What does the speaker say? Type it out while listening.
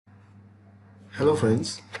Hello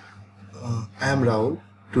friends, I am Rahul.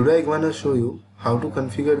 Today I gonna show you how to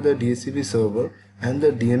configure the DHCP server and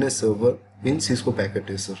the DNS server in Cisco Packet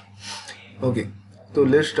Tracer. Okay, so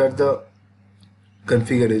let's start the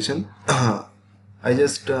configuration. I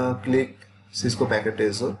just click Cisco Packet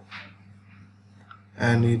Tracer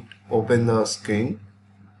and it open the screen.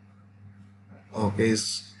 Okay,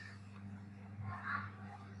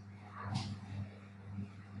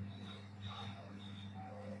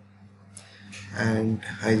 and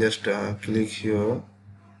I just click here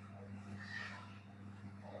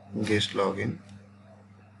guest login.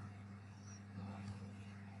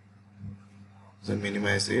 So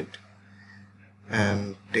minimize it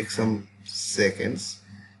and take some seconds.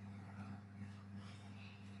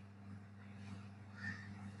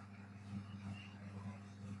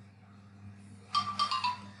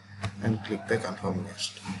 And click the confirm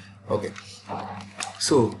next. Okay,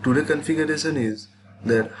 so today configuration is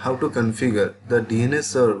that how to configure the DNS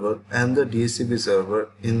server and the DHCP server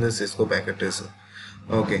in the Cisco Packet Tracer.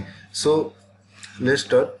 Okay, so let's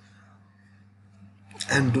start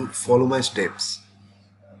and follow my steps.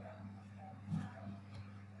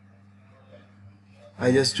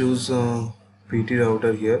 I just choose PT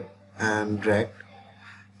router here and drag,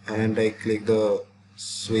 and I click the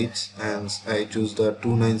switch and I choose the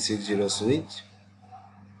 2960 switch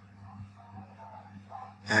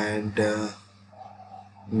and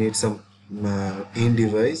need some in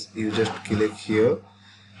device. You just click here,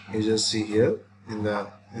 you just see here in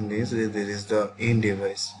this there is the in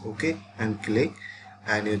device. Okay, and click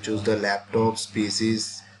and you choose the laptops,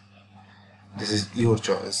 PCs. This is your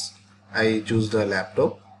choice. I choose the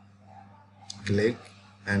laptop. Click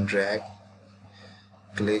and drag,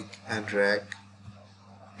 click and drag,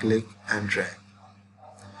 click and drag.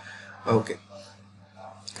 Okay,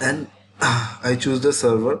 and I choose the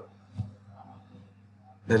server.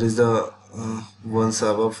 That is the one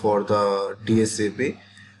server for the DHCP,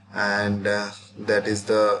 and that is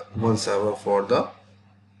the one server for the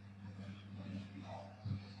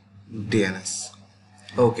DNS.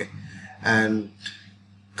 Okay, and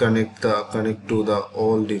connect to the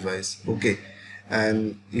all device. Okay,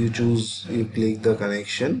 and you click the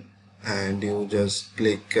connection and you just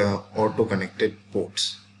click auto connected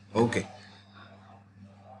ports. Okay,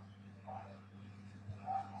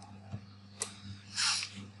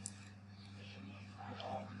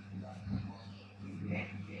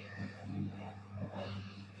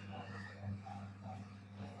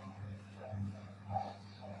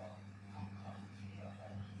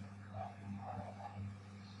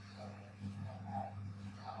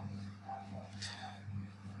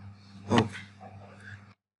 okay,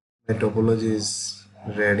 my topology is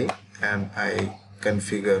ready and I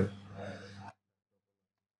configure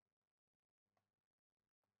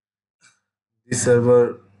this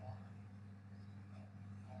server.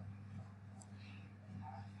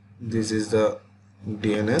 This is the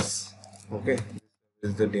DNS. Okay,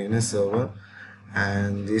 this is the DNS server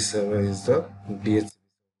and this server is the DHCP.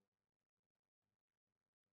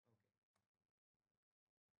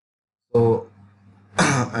 So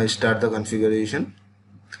I start the configuration.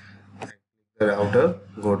 The router,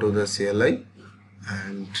 go to the CLI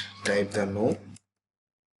and type the no.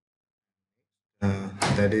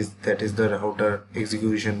 That is the router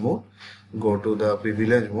execution mode. Go to the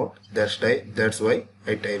privilege mode. That's why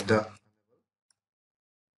I type the,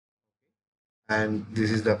 and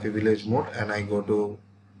this is the privilege mode, and I want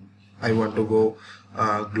to go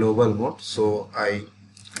global mode, so I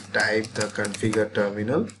type the configure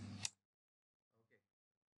terminal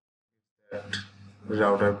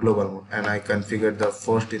router global mode, and I configure the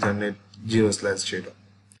first Ethernet 0/shadow.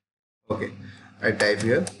 Okay, I type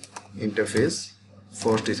here interface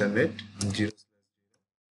first Ethernet 0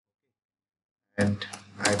 and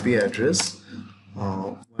IP address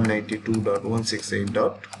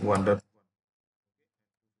 192.168.1.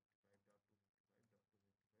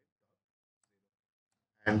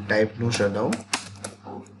 And type no shutdown.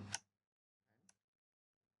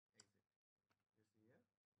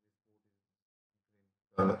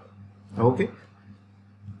 Okay,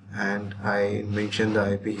 and I mention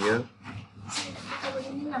the IP here.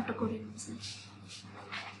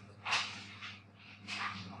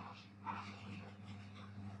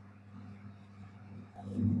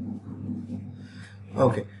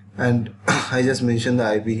 Okay, and I just mentioned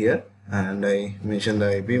the IP here, and I mentioned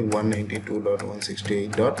the IP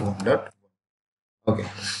 192.168.1. Okay,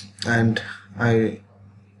 and I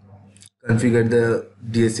configured the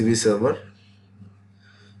DHCP server.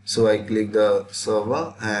 So I click the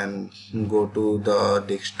server and go to the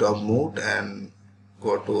desktop mode and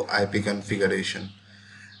go to IP configuration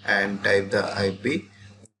and type the IP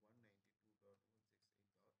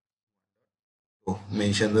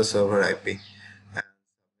mention the server IP,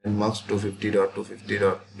 and marks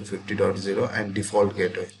 250.250.250.0 and default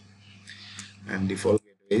gateway, and default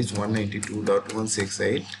gateway is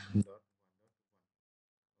 192.168.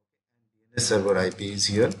 The server IP is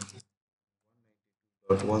here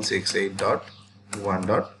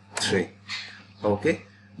 168.1.3. Okay,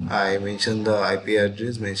 I mentioned the IP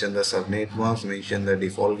address, mention the subnet mask, mention the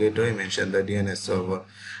default gateway, mention the DNS server,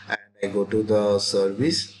 and I go to the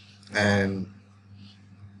service, and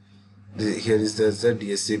here is the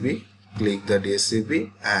DHCP. Click the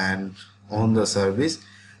DHCP and on the service,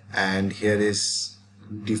 and here is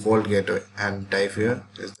default gateway, and type here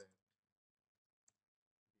is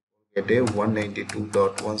the gateway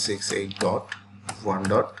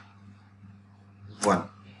 192.168.1.1,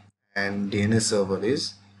 and DNS server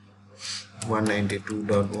is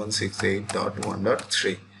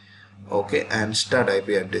 192.168.1.3. okay, and start IP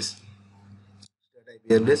address.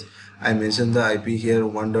 I mentioned the IP here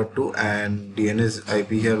 1.2 and DNS IP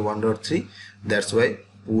here 1.3. That's why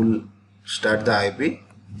we'll start the IP,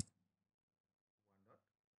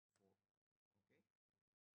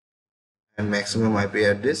 and maximum IP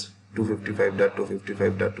address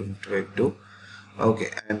 255.255.255.2. okay,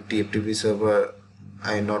 and TFTP server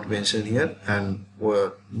I not mentioned here, and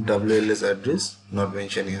WLS address not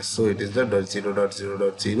mentioned here, so it is the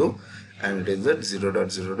 .0.0.0 and it is the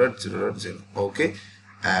 0.0.0.0. okay,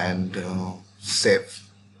 and save.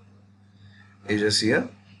 You just here,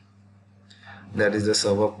 that is the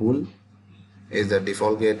server pool, is the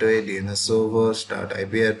default gateway, DNS server, start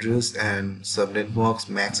IP address, and subnet box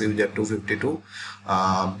max user 252,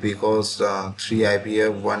 because 3 IP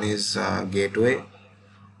here, one is gateway,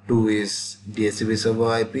 2 is DHCP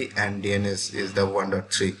server IP, and DNS is the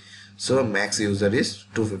 1.3. so max user is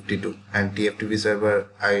 252, and TFTP server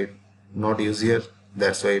I not use here,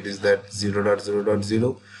 that's why it is that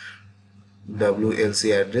 0.0.0.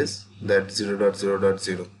 WLC address that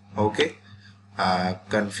 0.0.0. okay,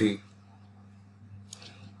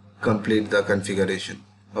 complete the configuration.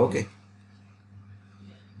 okay,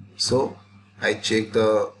 so I check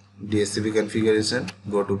the DHCP configuration,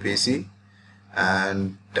 go to PC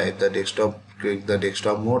and type the desktop, click the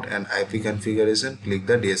desktop mode, and IP configuration, click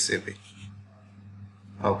the DHCP.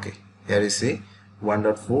 okay, here is see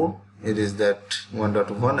 1.4, it is that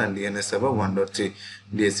 1.1, and DNS server 1.3.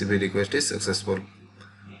 DHCP request is successful.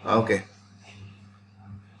 okay,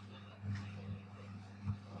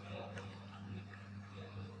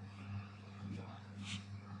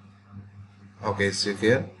 okay, so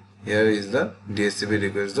here is the DHCP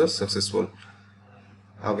request is successful.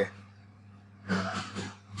 okay,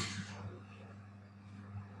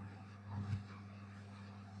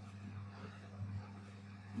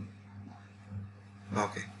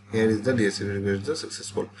 okay, here is the DHCP request is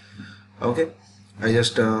successful. okay, I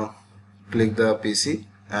just click the PC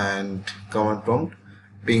and command prompt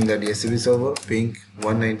ping the DHCP server, ping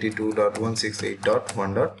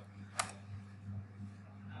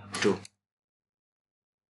 192.168.1.2.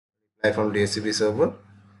 reply from DHCP server.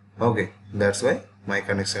 okay, that's why my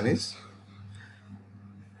connection is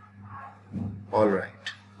all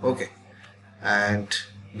right. okay, and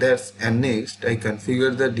next I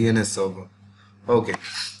configure the DNS server. okay,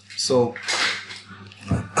 so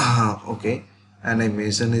okay, and I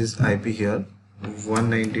mention is IP here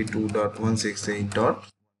 192.168.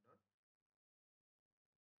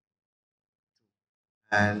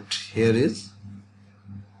 and here is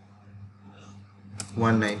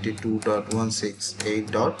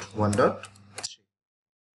 192.168.1.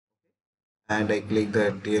 and I click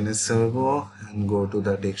the DNS server and go to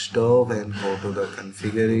the desktop and go to the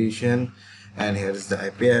configuration, and here is the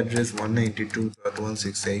IP address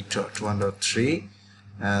 192.168.1.3,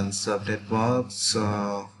 and subnet box,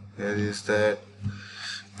 here is that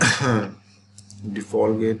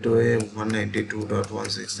default gateway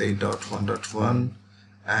 192.168.1.1,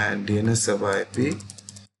 and DNS server IP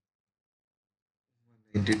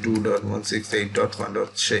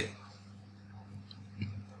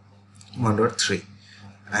 192.168.1.3,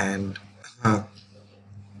 and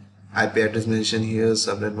IP address mentioned here,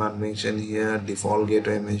 subnet mask mentioned here, default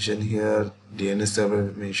gateway mentioned here, DNS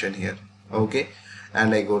server mentioned here. okay,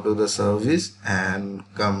 and I go to the service and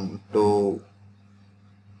come to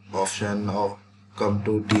option of come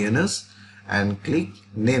to DNS and click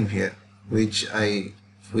name here, which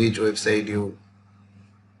website you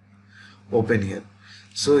open here.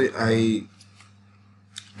 so I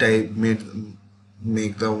type make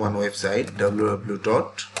the one website www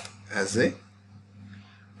dot as a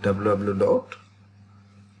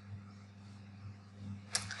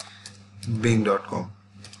www.bing.com.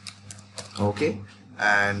 okay,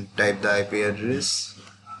 and type the IP address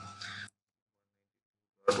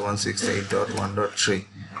 168.1.3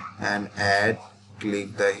 and add,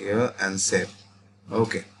 click the here and save.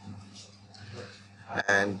 Okay,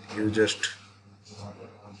 and you just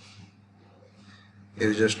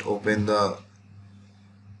open the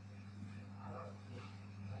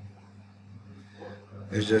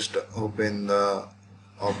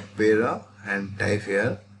Opera and type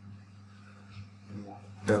here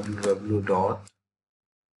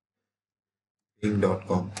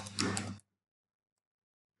www.bing.com.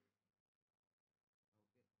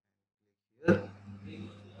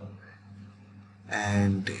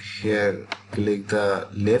 And here click the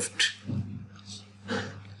left,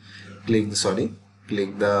 click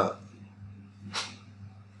the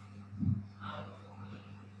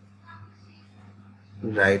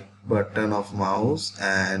right button of mouse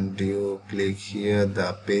and you click here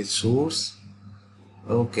the page source.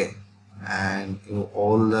 Okay, and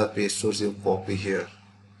all the page source you copy here,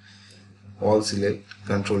 all select,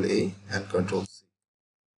 Control A and Control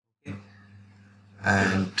C,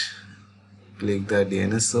 and click the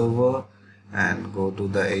DNS server and go to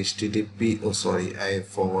the HTTP. Oh sorry, I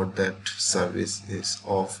forgot that service is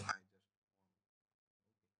off.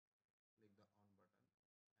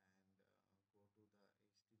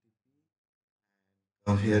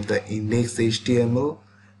 Now here the index HTML,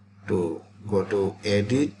 to go to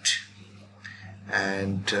edit,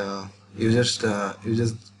 and you just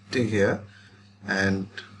take here, and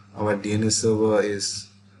our DNS server is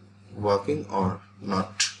working or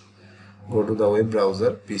not. Go to the web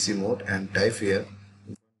browser PC mode and type here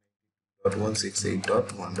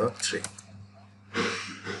 168.1.3.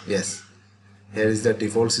 Yes, here is the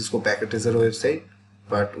default Cisco packet tracer website,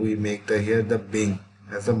 but we make the here the Bing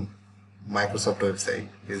as a Microsoft website,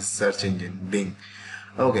 is search engine Bing.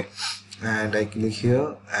 Okay, and I click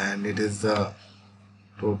here and it is the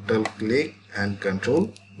total, click and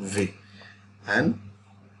Control V and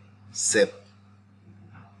save.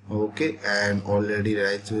 Okay, and already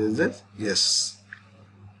right with this. Yes.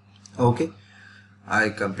 Okay, I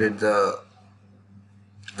complete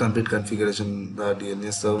configuration the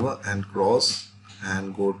DNS server and cross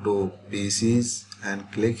and go to PCs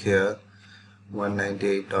and click here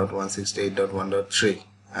 198.168.1.3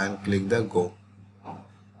 and click the go.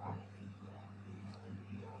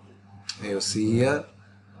 You see here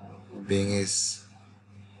Bing is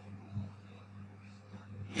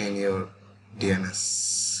in your DNS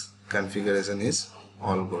configuration is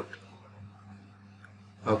all good.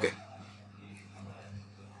 Okay,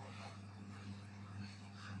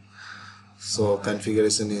 so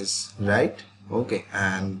configuration is right. Okay,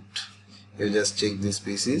 and you just check these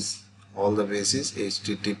pieces, all the bases,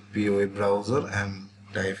 HTTP web browser, and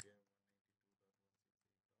type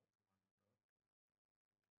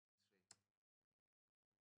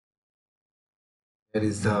here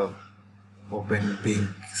is the open Bing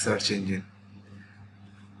search engine.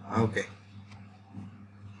 Okay,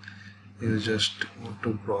 you just want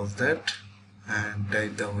to browse that and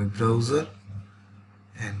type the web browser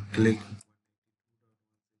and click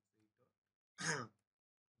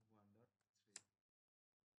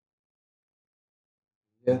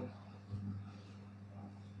here.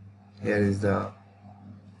 Here is the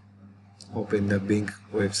open the Bing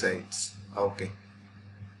websites. Okay,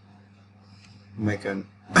 my can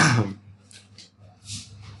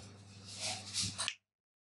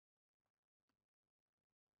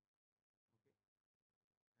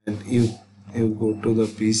and you go to the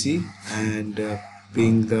PC and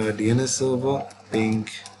ping the DNS server, ping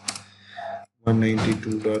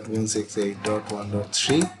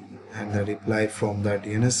 192.168.1.3 and the reply from the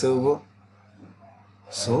DNS server.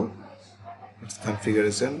 So its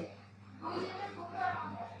configuration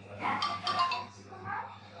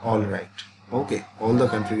all right. Okay, all the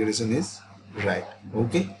configuration is right.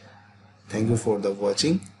 Okay, thank you for the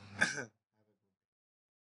watching.